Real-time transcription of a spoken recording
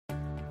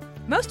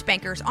Most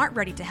bankers aren't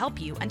ready to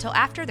help you until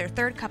after their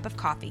third cup of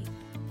coffee.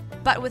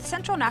 But with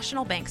Central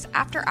National Bank's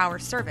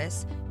after-hours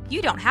service,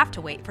 you don't have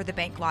to wait for the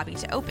bank lobby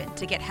to open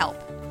to get help.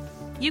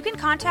 You can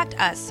contact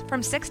us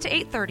from 6 to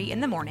 8:30 in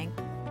the morning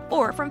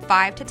or from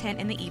 5 to 10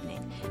 in the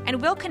evening,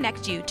 and we'll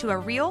connect you to a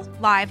real,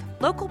 live,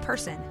 local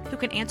person who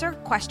can answer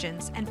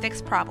questions and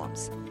fix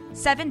problems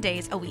 7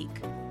 days a week.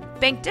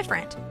 Bank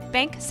different.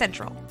 Bank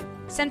Central.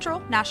 Central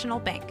National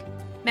Bank.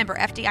 Member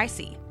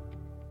FDIC.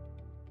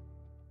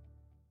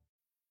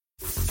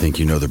 Think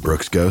you know the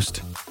Brooks Ghost?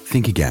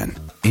 Think again.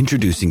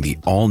 Introducing the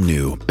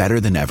all-new,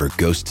 better-than-ever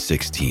Ghost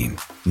 16.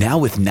 Now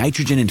with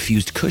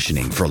nitrogen-infused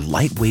cushioning for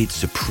lightweight,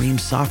 supreme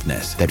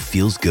softness that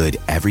feels good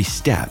every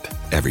step,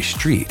 every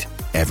street,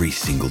 every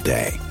single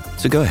day.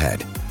 So go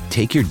ahead,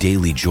 take your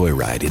daily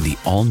joyride in the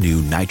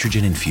all-new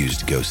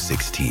nitrogen-infused Ghost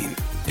 16.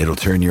 It'll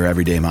turn your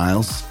everyday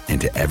miles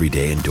into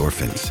everyday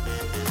endorphins.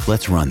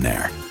 Let's run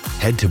there.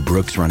 Head to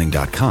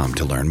brooksrunning.com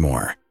to learn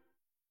more.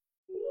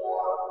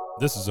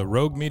 This is a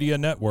Rogue Media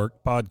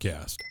Network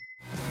podcast.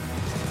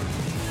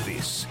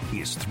 This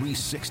is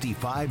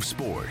 365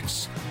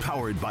 Sports,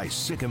 powered by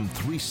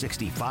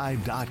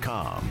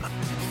Sikkim365.com.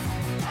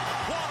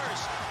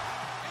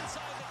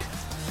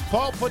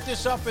 Paul put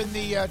this up in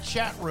the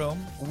chat room.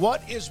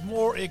 What is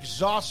more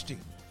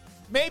exhausting?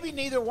 Maybe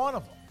neither one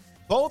of them.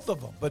 Both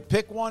of them. But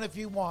pick one if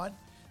you want.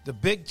 The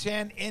Big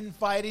Ten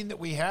infighting that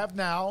we have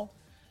now.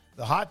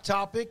 The hot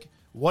topic.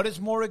 What is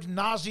more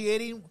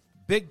nauseating?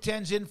 Big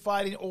Ten's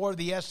infighting or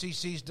the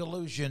SEC's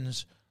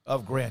delusions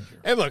of grandeur?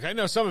 And look, I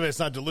know some of it's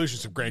not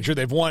delusions of grandeur.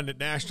 They've won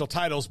national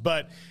titles,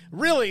 but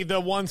really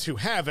the ones who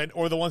haven't,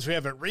 or the ones who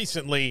haven't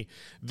recently,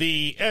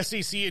 the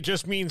SEC, it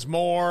just means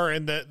more,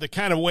 and the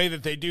kind of way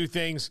that they do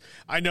things,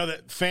 I know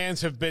that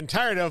fans have been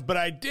tired of,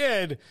 but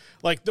the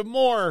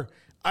more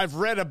I've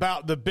read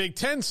about the Big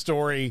Ten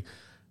story,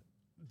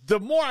 the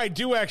more I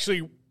do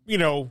actually,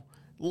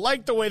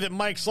 like the way that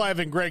Mike Slive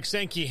and Greg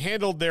Sankey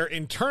handled their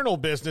internal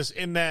business,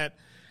 in that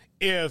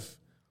if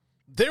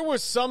there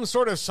was some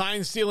sort of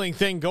sign-stealing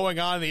thing going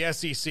on in the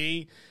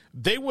SEC,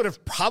 they would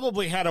have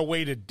probably had a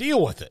way to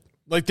deal with it.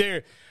 Like,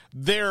 they're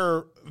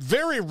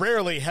very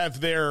rarely have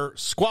their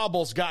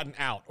squabbles gotten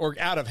out or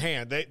out of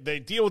hand. They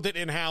deal with it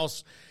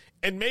in-house,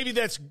 and maybe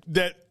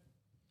that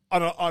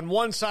on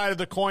one side of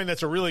the coin,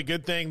 that's a really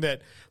good thing,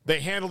 that they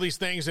handle these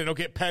things, they don't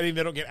get petty,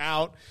 they don't get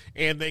out,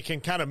 and they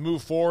can kind of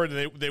move forward,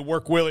 and they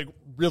work really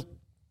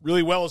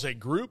well as a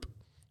group.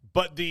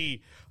 But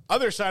the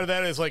other side of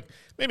that is, like,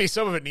 maybe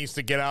some of it needs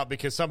to get out,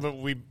 because some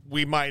of it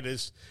we might,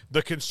 as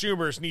the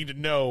consumers, need to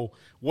know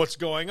what's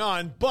going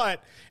on.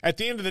 But at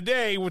the end of the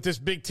day, with this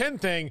Big Ten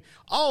thing,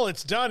 all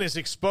it's done is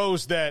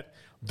expose that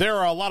there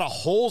are a lot of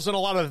holes in a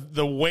lot of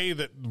the way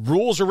that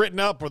rules are written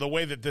up or the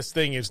way that this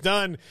thing is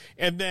done.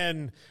 And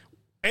then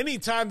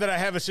anytime that I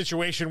have a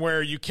situation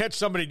where you catch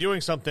somebody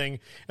doing something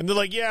and they're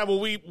like, yeah,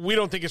 well, we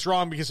don't think it's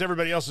wrong because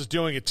everybody else is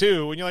doing it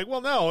too. And you're like, well,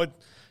 no,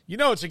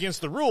 it's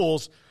against the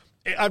rules.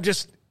 I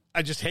just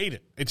hate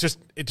it. It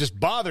just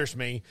bothers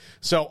me.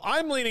 So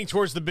I'm leaning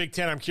towards the Big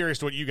Ten. I'm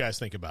curious what you guys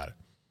think about it.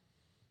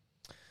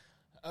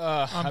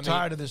 I'm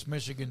tired of this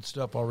Michigan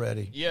stuff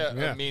already.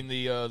 Yeah. I mean,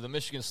 the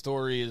Michigan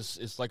story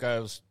is like I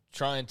was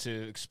trying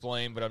to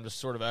explain, but I'm just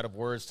sort of out of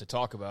words to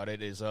talk about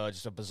it. Is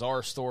just a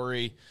bizarre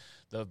story.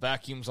 The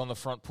vacuums on the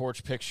front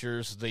porch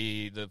pictures,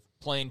 the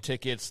plane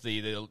tickets,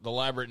 the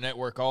elaborate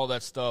network, all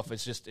that stuff.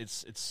 It's just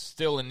it's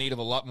still in need of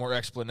a lot more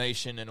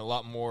explanation and a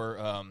lot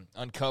more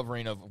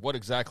uncovering of what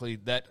exactly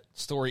that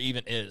story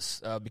even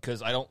is,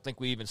 because I don't think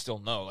we even still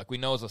know. Like, we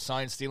know it's a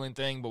sign stealing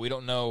thing, but we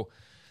don't know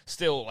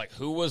still, like,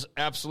 who was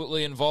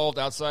absolutely involved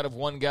outside of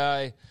one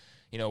guy,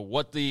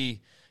 what the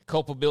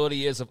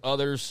culpability is of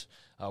others,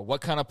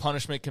 what kind of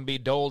punishment can be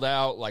doled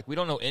out. Like, we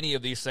don't know any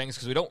of these things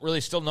because we don't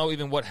really still know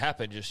even what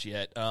happened just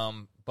yet.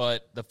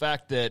 But the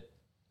fact that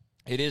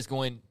it is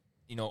going,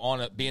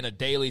 being a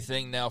daily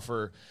thing now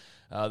for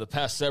the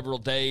past several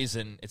days,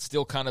 and it's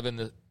still kind of in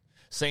the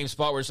same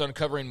spot where it's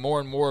uncovering more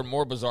and more and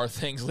more bizarre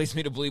things, leads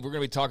me to believe we're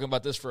going to be talking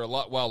about this for a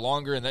while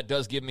longer, and that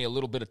does give me a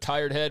little bit of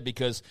tired head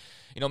because,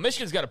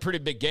 Michigan's got a pretty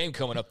big game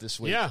coming up this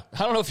week. Yeah. I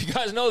don't know if you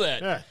guys know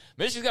that. Yeah.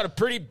 Michigan's got a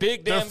pretty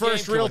big damn game their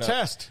first real coming up.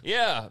 test.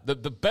 Yeah,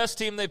 the best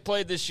team they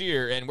played this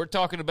year, and we're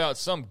talking about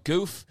some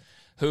goof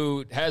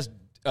who has,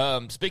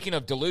 speaking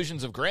of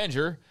delusions of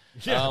grandeur,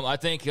 I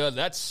think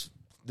that's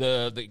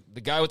the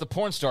guy with the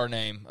porn star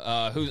name,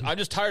 who I'm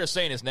just tired of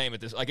saying his name at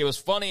this. Like, it was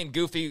funny and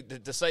goofy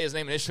to say his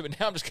name initially, but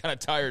now I'm just kind of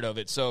tired of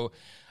it. So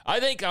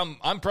I think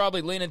I'm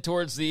probably leaning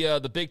towards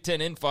the Big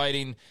Ten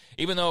infighting,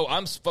 even though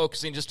I'm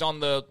focusing just on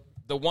the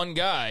one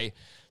guy.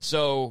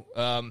 So,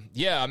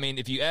 I mean,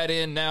 if you add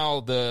in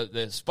now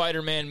the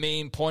Spider-Man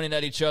meme pointing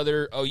at each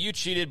other, oh, you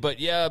cheated,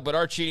 but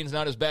our cheating's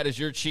not as bad as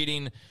your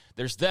cheating.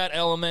 There's that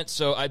element.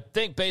 So I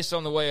think based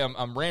on the way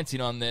I'm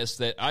ranting on this,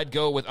 that I'd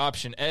go with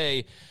option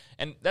A.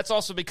 And that's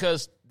also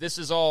because this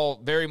is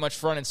all very much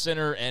front and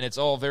center, and it's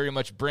all very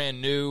much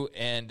brand new,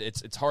 and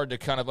it's hard to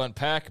kind of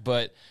unpack.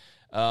 But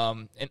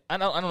and I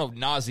don't know,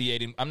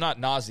 nauseating. I'm not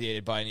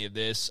nauseated by any of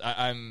this.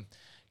 I'm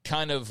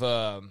kind of,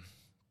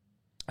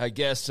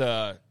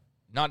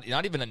 not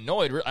even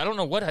annoyed. I don't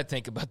know what I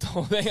think about the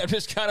whole thing. I'm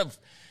just kind of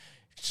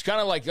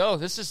like, oh,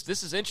 this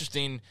is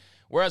interesting.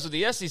 Whereas with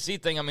the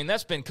SEC thing, I mean,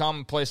 that's been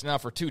commonplace now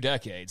for 2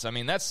 decades. I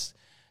mean, that's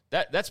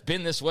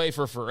been this way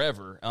for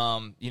forever.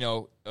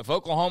 If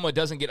Oklahoma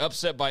doesn't get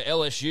upset by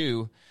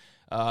LSU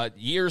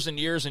years and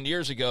years and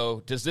years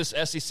ago, does this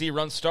SEC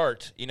run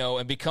start,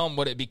 and become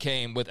what it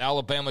became with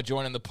Alabama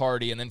joining the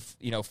party, and then,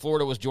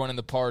 Florida was joining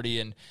the party,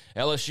 and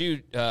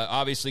LSU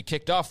obviously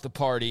kicked off the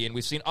party, and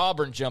we've seen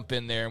Auburn jump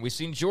in there, and we've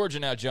seen Georgia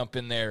now jump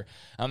in there.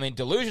 I mean,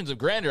 delusions of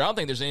grandeur, I don't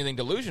think there's anything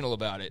delusional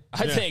about it.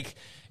 I think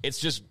it's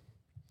just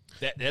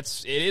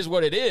it is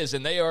what it is,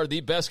 and they are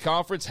the best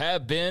conference,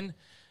 have been,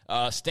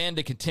 stand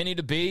to continue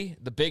to be.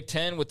 The Big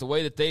Ten, with the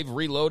way that they've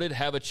reloaded,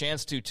 have a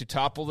chance to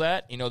topple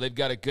that. They've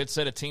got a good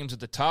set of teams at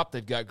the top.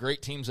 They've got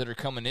great teams that are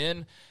coming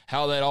in.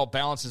 How that all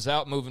balances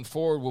out moving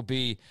forward will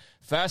be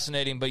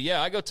fascinating. But,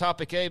 yeah, I go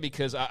topic A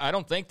because I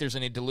don't think there's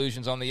any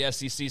delusions on the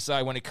SEC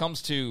side when it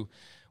comes to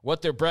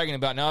what they're bragging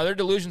about. Now, there are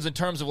delusions in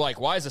terms of, like,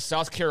 why is a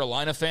South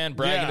Carolina fan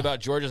bragging about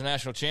Georgia's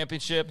national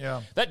championship?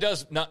 Yeah. That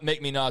does not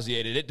make me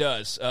nauseated. It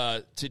does,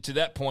 to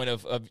that point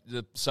of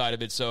the side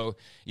of it. So,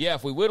 yeah,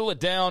 if we whittle it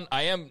down,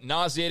 I am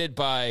nauseated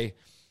by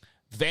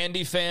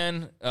Vandy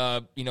fan,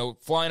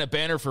 flying a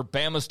banner for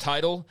Bama's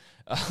title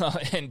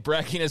and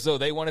bragging as though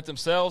they won it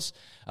themselves.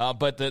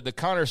 But the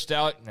Connor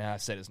Stout, I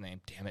said his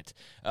name, damn it.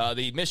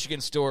 The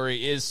Michigan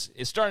story is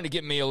starting to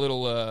get me a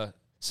little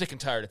sick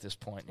and tired at this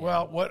point.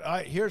 Well,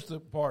 here's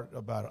the part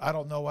about it. I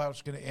don't know how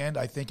it's going to end.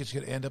 I think it's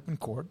going to end up in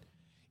court.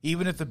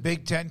 Even if the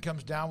Big Ten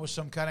comes down with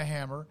some kind of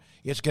hammer,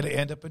 it's going to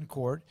end up in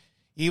court.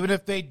 Even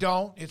if they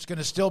don't, it's going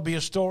to still be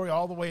a story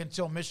all the way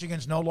until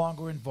Michigan's no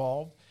longer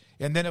involved.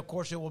 And then, of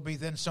course, it will be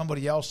then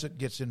somebody else that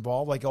gets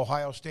involved, like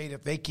Ohio State,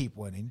 if they keep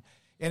winning.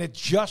 And it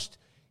just,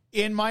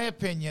 in my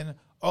opinion,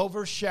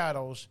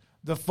 overshadows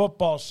the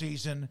football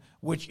season,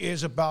 which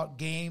is about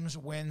games,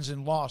 wins,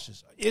 and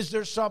losses. Is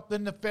there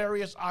something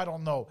nefarious? I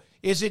don't know.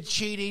 Is it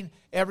cheating?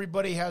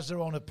 Everybody has their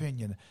own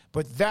opinion.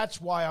 But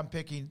that's why I'm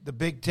picking the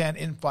Big Ten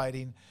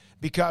infighting,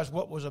 because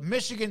what was a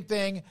Michigan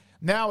thing,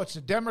 now it's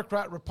a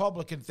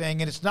Democrat-Republican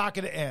thing, and it's not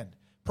going to end.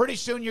 Pretty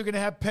soon you're going to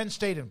have Penn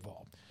State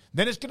involved.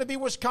 Then it's going to be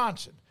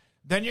Wisconsin.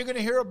 Then you're going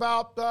to hear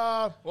about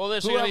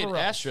there's going to be an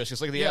asterisk.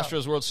 It's like the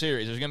Astros World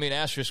Series. There's going to be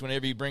an asterisk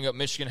whenever you bring up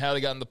Michigan, how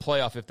they got in the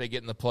playoff, if they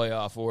get in the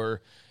playoff.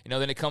 Or,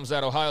 then it comes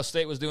out Ohio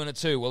State was doing it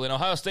too. Well, then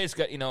Ohio State's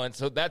got, and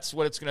so that's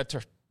what it's going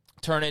to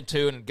turn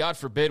into. And God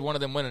forbid one of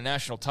them win a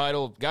national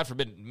title. God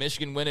forbid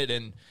Michigan win it.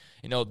 And,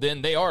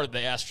 then they are the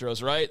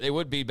Astros, right? They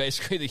would be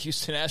basically the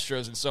Houston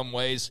Astros in some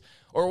ways.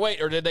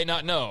 Or did they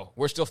not know?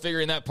 We're still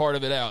figuring that part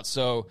of it out.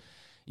 So,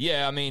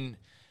 yeah, I mean,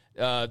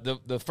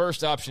 the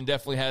first option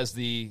definitely has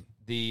the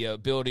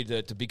ability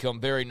to become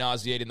very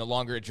nauseating the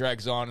longer it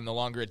drags on and the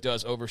longer it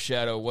does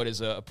overshadow what is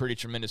a pretty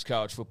tremendous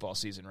college football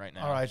season right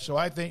now. All right, so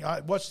I think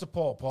what's the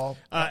poll, Paul?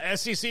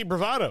 SEC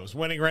Bravado's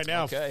winning right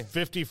now,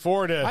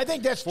 54 to. I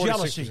think that's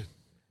 46. Jealousy.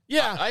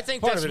 Yeah, I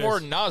think that's more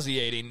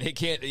nauseating. It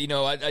can't,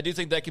 I do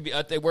think that could be.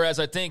 Whereas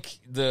I think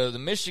the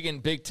Michigan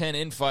Big Ten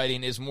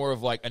infighting is more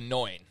of like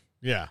annoying.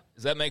 Yeah,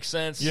 does that make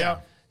sense?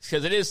 Yeah,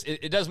 because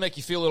it does make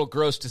you feel a little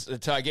gross.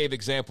 I gave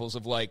examples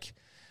of like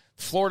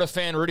Florida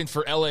fan rooting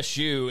for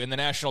LSU in the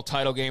national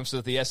title game so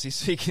that the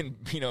SEC can,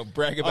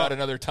 brag about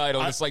another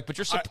title. It's like, but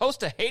you're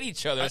supposed to hate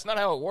each other. That's not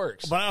how it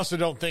works. But I also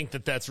don't think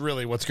that that's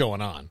really what's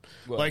going on.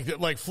 Well,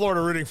 like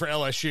Florida rooting for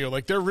LSU.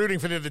 Like, they're rooting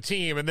for the other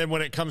team, and then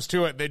when it comes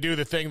to it, they do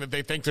the thing that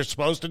they think they're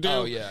supposed to do.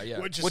 Oh, yeah.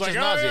 Which is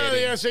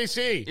nauseating. The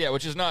SEC. Yeah,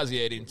 which is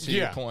nauseating to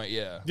your point,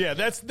 yeah. Yeah,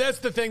 that's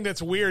the thing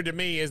that's weird to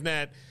me is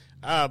that,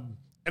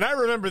 and I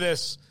remember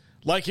this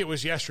like it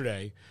was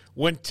yesterday,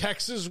 when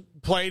Texas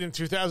played in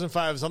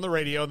 2005, I was on the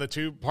radio, and the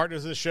two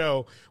partners of the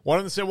show, one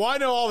of them said, well, I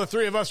know all the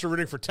three of us are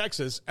rooting for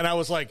Texas. And I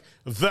was like,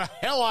 the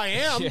hell I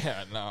am.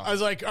 Yeah, no. I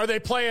was like, are they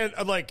playing,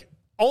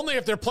 only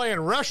if they're playing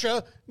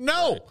Russia?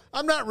 No, right.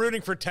 I'm not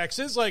rooting for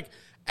Texas.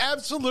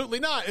 Absolutely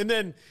not. And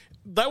then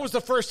that was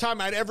the first time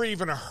I'd ever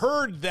even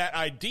heard that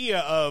idea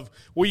of,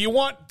 well, you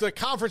want the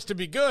conference to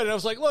be good. And I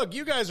was like, look,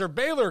 you guys are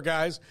Baylor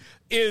guys.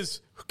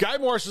 Guy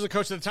Morris was the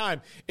coach at the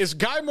time. Is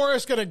Guy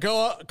Morris going to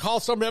go call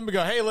some of them and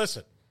go, hey,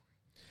 listen,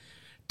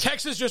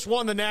 Texas just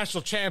won the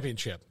national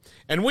championship,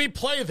 and we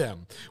play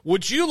them.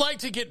 Would you like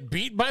to get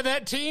beat by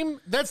that team?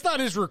 That's not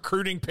his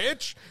recruiting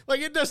pitch.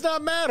 It does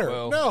not matter.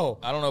 Well, no.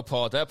 I don't know,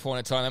 Paul. At that point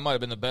in time, that might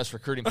have been the best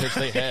recruiting pitch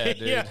they had,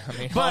 dude. Yeah, I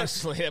mean,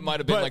 honestly, it might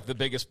have been the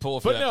biggest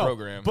pull for that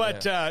program.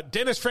 But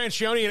Dennis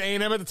Francione at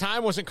A&M at the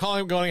time wasn't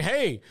calling him going,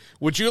 hey,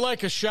 would you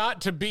like a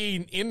shot to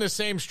be in the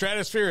same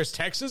stratosphere as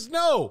Texas?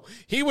 No.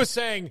 He was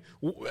saying,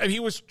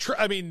 it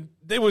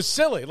was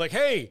silly.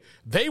 Hey,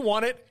 they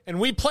won it, and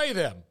we play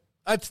them.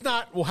 That's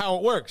not how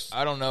it works.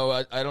 I don't know.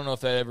 I don't know if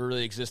that ever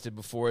really existed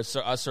before.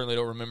 I certainly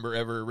don't remember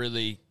ever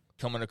really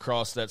coming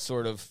across that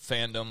sort of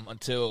fandom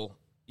until,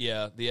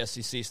 the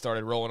SEC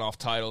started rolling off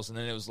titles, and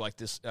then it was like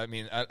this. I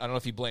mean, I don't know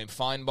if you blame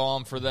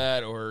Feinbaum for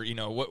that or,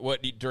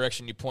 what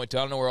direction you point to.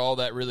 I don't know where all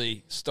that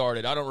really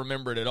started. I don't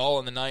remember it at all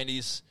in the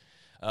 90s.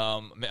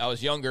 I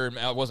was younger and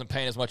I wasn't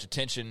paying as much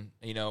attention,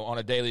 on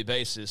a daily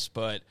basis,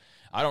 but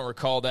I don't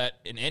recall that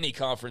in any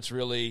conference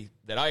really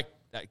that I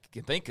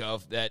can think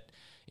of that,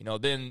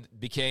 then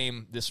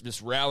became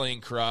this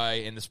rallying cry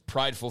and this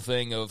prideful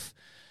thing of,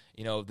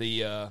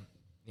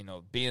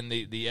 being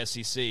the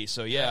SEC.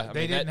 So,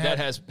 that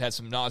has had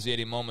some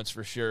nauseating moments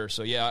for sure.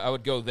 So, I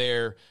would go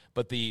there.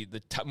 But the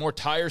more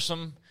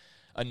tiresome,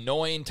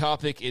 annoying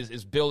topic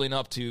is building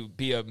up to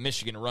be a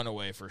Michigan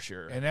runaway for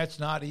sure. And that's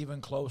not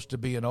even close to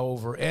being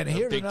over. And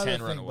here's another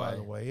thing, runaway. By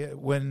the way.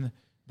 When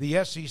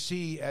the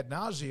SEC ad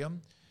nauseum,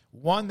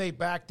 one, they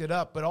backed it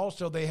up, but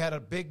also they had a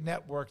big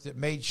network that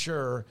made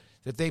sure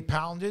that they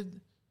pounded,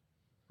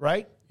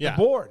 right? Yeah. The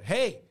board.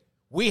 Hey,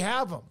 we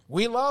have them.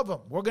 We love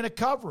them. We're going to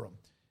cover them.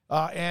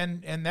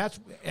 And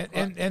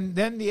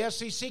then the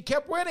SEC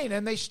kept winning,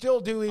 and they still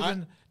do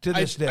even to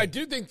this day. I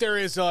do think there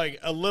is like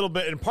a little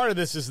bit, and part of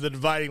this is the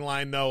dividing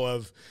line, though,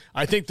 of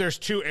I think there's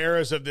two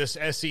eras of this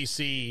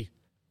SEC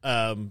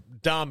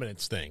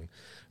dominance thing.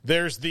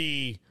 There's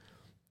the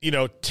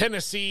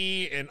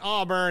Tennessee and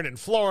Auburn and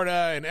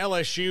Florida and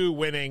LSU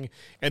winning,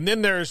 and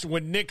then there's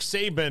when Nick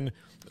Saban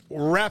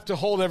wrapped a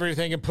hold of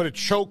everything and put a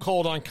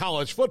chokehold on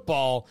college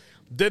football.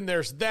 Then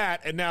there's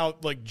that, and now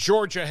like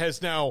Georgia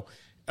has now.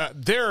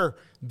 They're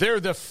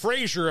the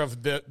Frazier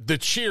of the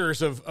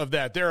cheers of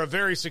that. They're a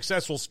very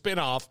successful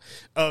spinoff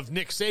of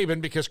Nick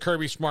Saban because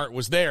Kirby Smart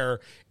was there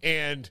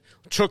and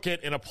took it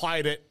and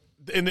applied it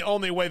in the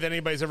only way that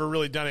anybody's ever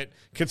really done it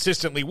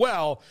consistently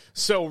well.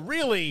 So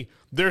really,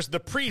 there's the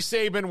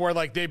pre-Saban where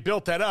like they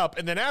built that up,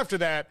 and then after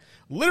that,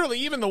 literally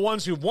even the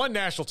ones who've won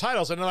national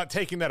titles, and I'm not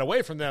taking that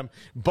away from them,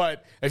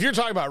 but if you're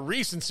talking about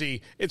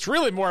recency, it's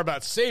really more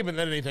about Saban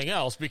than anything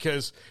else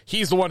because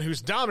he's the one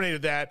who's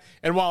dominated that.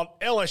 And while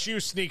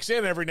LSU sneaks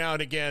in every now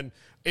and again,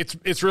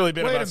 it's really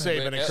been about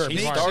Saban and Kirby.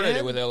 He started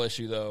it with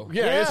LSU, though.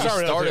 Yeah. He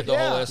started the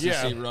whole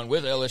SEC run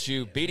with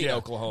LSU beating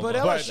Oklahoma. But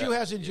LSU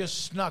hasn't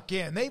just snuck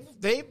in.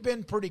 They've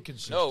been pretty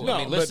consistent. No, I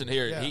mean, listen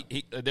here.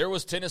 Yeah. There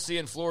was Tennessee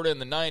and Florida in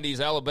the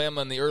 90s,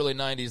 Alabama in the early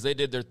 90s. They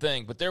did their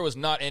thing. But there was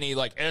not any,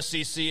 like,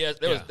 SEC.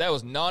 That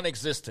was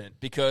non-existent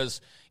because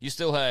you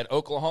still had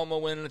Oklahoma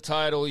winning the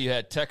title. You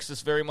had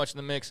Texas very much in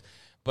the mix.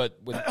 But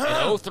in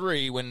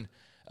 2003, when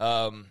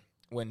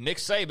Nick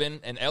Saban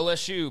and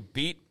LSU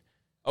beat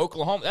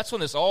Oklahoma, that's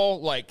when this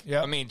all,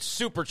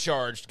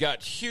 supercharged,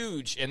 got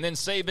huge. And then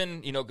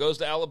Saban, goes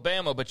to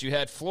Alabama, but you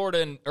had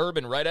Florida and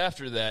Urban right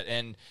after that.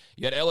 And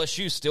you had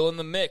LSU still in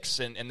the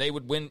mix, and they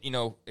would win,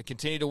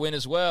 continue to win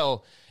as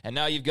well. And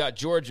now you've got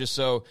Georgia.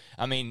 So,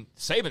 I mean,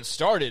 Saban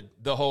started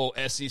the whole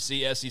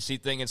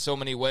SEC thing in so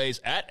many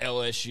ways at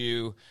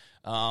LSU.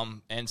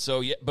 And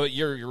so, but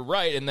you're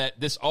right in that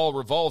this all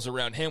revolves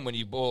around him when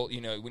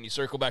you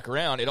circle back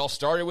around. It all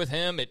started with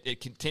him.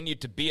 It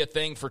continued to be a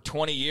thing for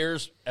 20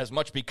 years, as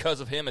much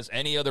because of him as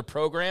any other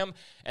program.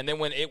 And then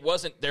when it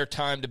wasn't their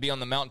time to be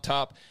on the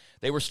mountaintop,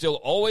 they were still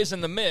always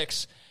in the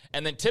mix.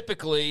 And then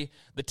typically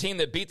the team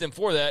that beat them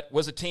for that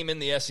was a team in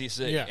the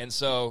SEC. Yeah. And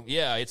so,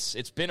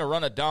 it's been a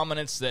run of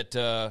dominance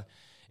that,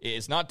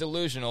 it's not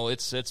delusional.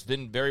 It's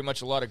been very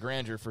much a lot of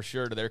grandeur for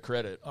sure to their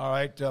credit. All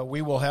right,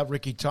 we will have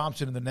Ricky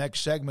Thompson in the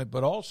next segment,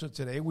 but also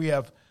today we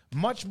have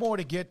much more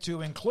to get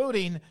to,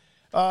 including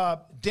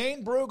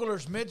Dane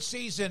Brugler's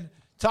midseason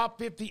top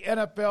 50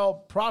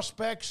 NFL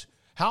prospects.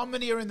 How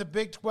many are in the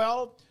Big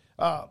 12?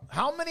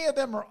 How many of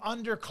them are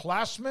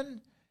underclassmen?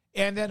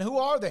 And then who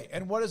are they?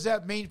 And what does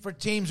that mean for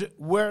teams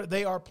where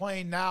they are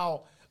playing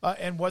now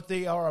and what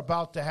they are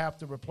about to have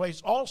to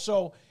replace?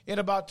 Also, in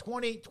about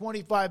 20,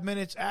 25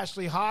 minutes,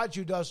 Ashley Hodge,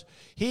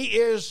 he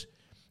is,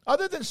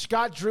 other than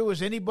Scott Drew,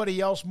 is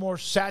anybody else more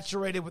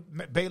saturated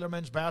with Baylor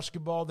men's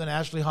basketball than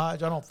Ashley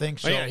Hodge? I don't think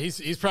so. Oh, yeah,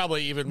 he's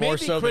probably even more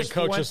so than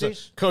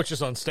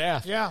coaches on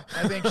staff. Yeah,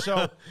 I think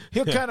so.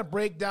 He'll kind of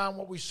break down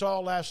what we saw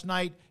last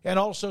night and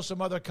also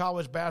some other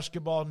college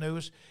basketball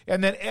news.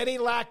 And then Eddie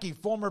Lackey,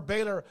 former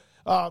Baylor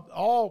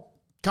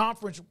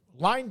all-conference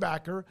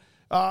linebacker,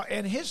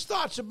 and his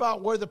thoughts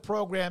about where the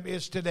program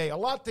is today. A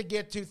lot to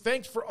get to.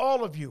 Thanks for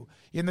all of you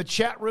in the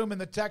chat room, in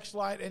the text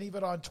line, and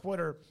even on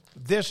Twitter.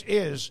 This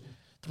is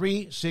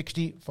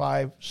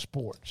 365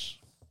 Sports.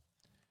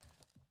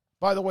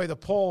 By the way, the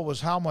poll was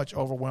how much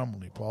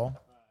overwhelmingly, Paul?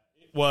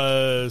 It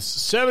was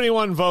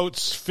 71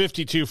 votes,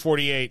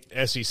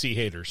 52-48 SEC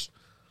haters.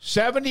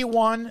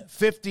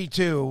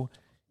 71-52.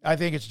 I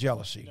think it's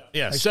jealousy.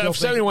 Yeah,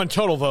 71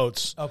 total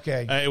votes.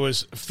 Okay. It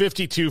was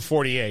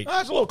 52-48.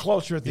 That's a little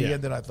closer at the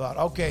end than I thought.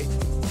 Okay.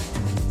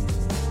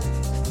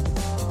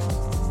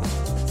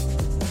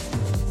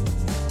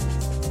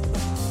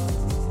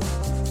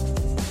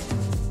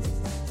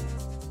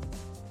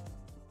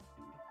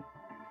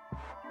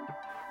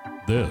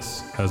 This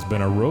has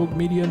been a Rogue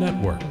Media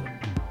Network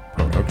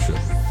production.